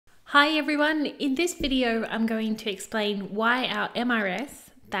Hi everyone, in this video I'm going to explain why our MRS,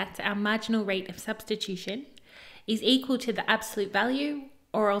 that's our marginal rate of substitution, is equal to the absolute value,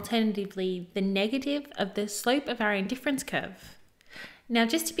 or alternatively the negative of the slope of our indifference curve. Now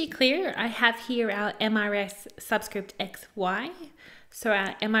just to be clear, I have here our MRS subscript xy. So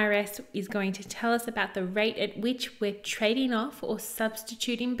our MRS is going to tell us about the rate at which we're trading off or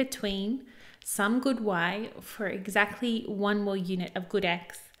substituting between some good y for exactly one more unit of good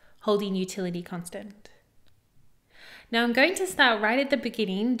x, holding utility constant. Now I'm going to start right at the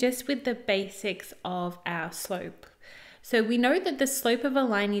beginning just with the basics of our slope. So we know that the slope of a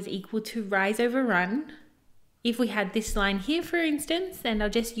line is equal to rise over run. If we had this line here, for instance, and I'll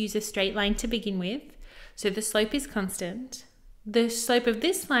just use a straight line to begin with, so the slope is constant. The slope of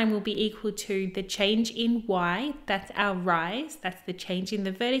this line will be equal to the change in y, that's our rise, that's the change in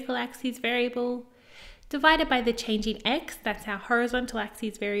the vertical axis variable, divided by the change in x, that's our horizontal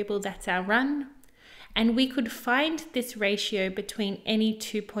axis variable, that's our run. And we could find this ratio between any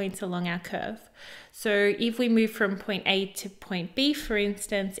 2 points along our curve. So if we move from point A to point B, for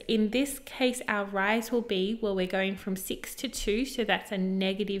instance, in this case, our rise will be, well, we're going from 6 to 2, so that's a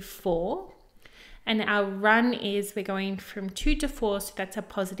 -4. And our run is, we're going from 2 to 4, so that's a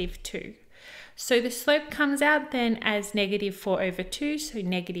 +2. So the slope comes out then as -4/2, so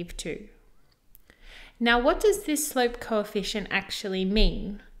 -2. Now, what does this slope coefficient actually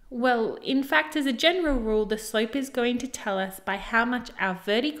mean? Well, in fact, as a general rule, the slope is going to tell us by how much our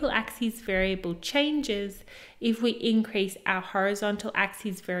vertical axis variable changes if we increase our horizontal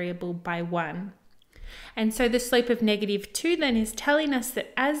axis variable by 1. And so the slope of -2 then is telling us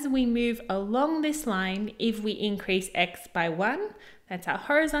that as we move along this line, if we increase x by 1, that's our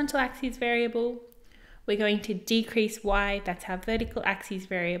horizontal axis variable, we're going to decrease y, that's our vertical axis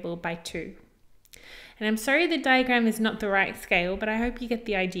variable, by 2. And I'm sorry the diagram is not the right scale, but I hope you get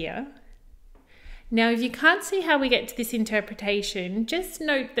the idea. Now, if you can't see how we get to this interpretation, just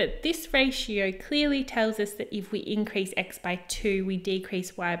note that this ratio clearly tells us that if we increase x by 2, we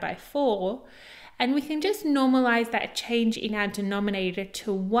decrease y by 4. And we can just normalize that change in our denominator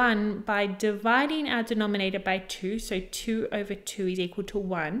to 1 by dividing our denominator by 2. So 2/2 is equal to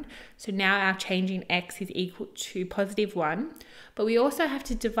 1. So now our change in x is equal to +1. But we also have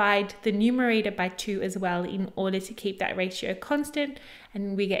to divide the numerator by 2 as well in order to keep that ratio constant.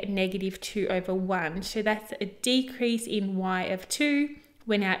 And we get -2/1. So that's a decrease in y of 2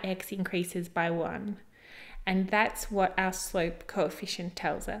 when our x increases by 1. And that's what our slope coefficient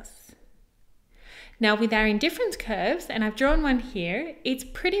tells us. Now with our indifference curves, and I've drawn one here, it's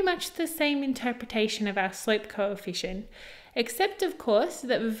pretty much the same interpretation of our slope coefficient, except of course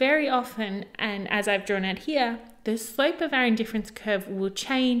that very often, and as I've drawn it here, the slope of our indifference curve will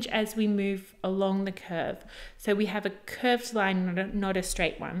change as we move along the curve. So we have a curved line, not a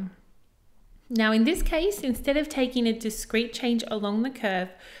straight one. Now in this case, instead of taking a discrete change along the curve,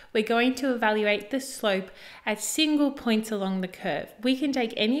 we're going to evaluate the slope at single points along the curve. We can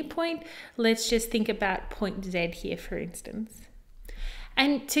take any point. Let's just think about point Z here, for instance.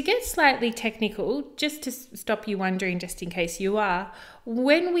 And to get slightly technical, just to stop you wondering, just in case you are,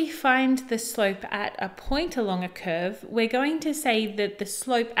 when we find the slope at a point along a curve, we're going to say that the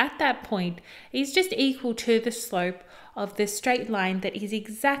slope at that point is just equal to the slope of the straight line that is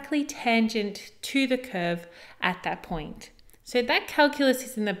exactly tangent to the curve at that point. So that calculus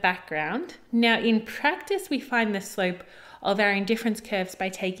is in the background. Now in practice, we find the slope of our indifference curves by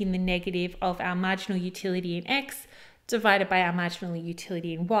taking the negative of our marginal utility in x divided by our marginal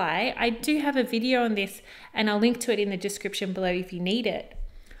utility in y. I do have a video on this and I'll link to it in the description below if you need it.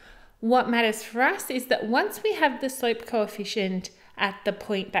 What matters for us is that once we have the slope coefficient at the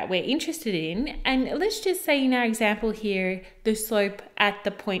point that we're interested in, and let's just say in our example here, the slope at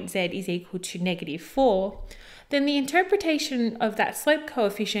the point Z is equal to -4, then the interpretation of that slope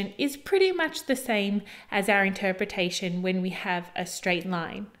coefficient is pretty much the same as our interpretation when we have a straight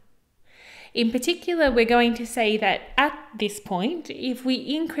line. In particular, we're going to say that at this point, if we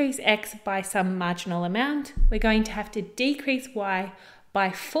increase x by some marginal amount, we're going to have to decrease y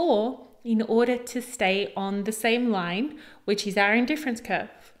by 4 in order to stay on the same line, which is our indifference curve.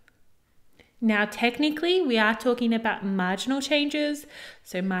 Now, technically, we are talking about marginal changes.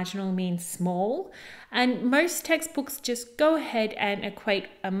 So marginal means small. And most textbooks just go ahead and equate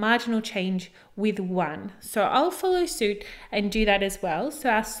a marginal change with 1. So I'll follow suit and do that as well. So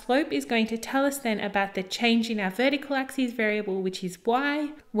our slope is going to tell us then about the change in our vertical axis variable, which is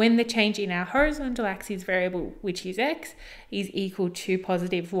y, when the change in our horizontal axis variable, which is x, is equal to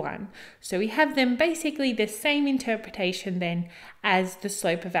 +1. So we have them basically the same interpretation then as the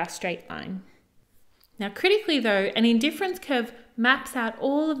slope of our straight line. Now, critically though, an indifference curve maps out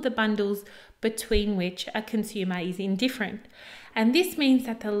all of the bundles between which a consumer is indifferent. And this means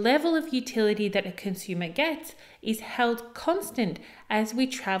that the level of utility that a consumer gets is held constant as we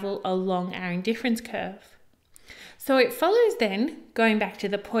travel along our indifference curve. So it follows then, going back to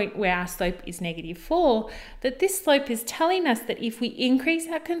the point where our slope is -4, that this slope is telling us that if we increase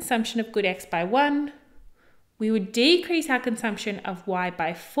our consumption of good X by 1, we would decrease our consumption of Y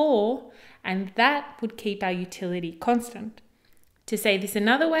by 4, and that would keep our utility constant. To say this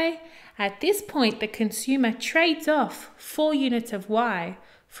another way, at this point, the consumer trades off 4 units of Y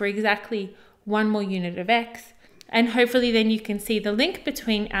for exactly 1 more unit of X. And hopefully then you can see the link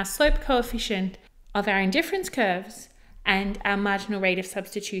between our slope coefficient of our indifference curves and our marginal rate of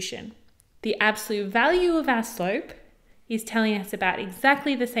substitution. The absolute value of our slope is telling us about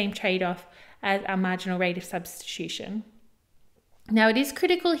exactly the same trade-off as our marginal rate of substitution. Now it is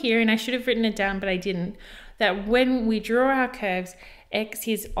critical here, and I should have written it down but I didn't, that when we draw our curves, X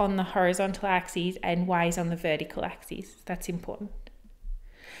is on the horizontal axis and Y is on the vertical axis. That's important.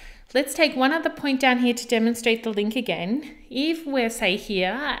 Let's take one other point down here to demonstrate the link again. If we're, say,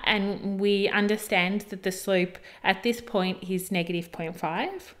 here and we understand that the slope at this point is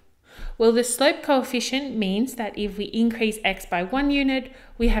 -0.5, well, the slope coefficient means that if we increase X by 1 unit,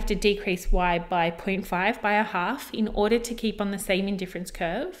 we have to decrease Y by 0.5, by a half, in order to keep on the same indifference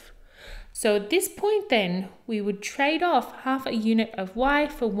curve. So at this point then, we would trade off half a unit of Y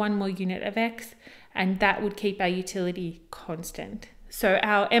for 1 more unit of X, and that would keep our utility constant. So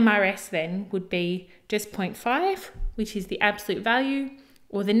our MRS then would be just 0.5, which is the absolute value,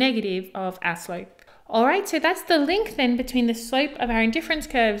 or the negative of our slope. All right, so that's the link then between the slope of our indifference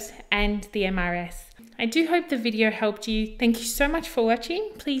curves and the MRS. I do hope the video helped you. Thank you so much for watching.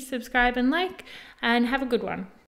 Please subscribe and like, and have a good one.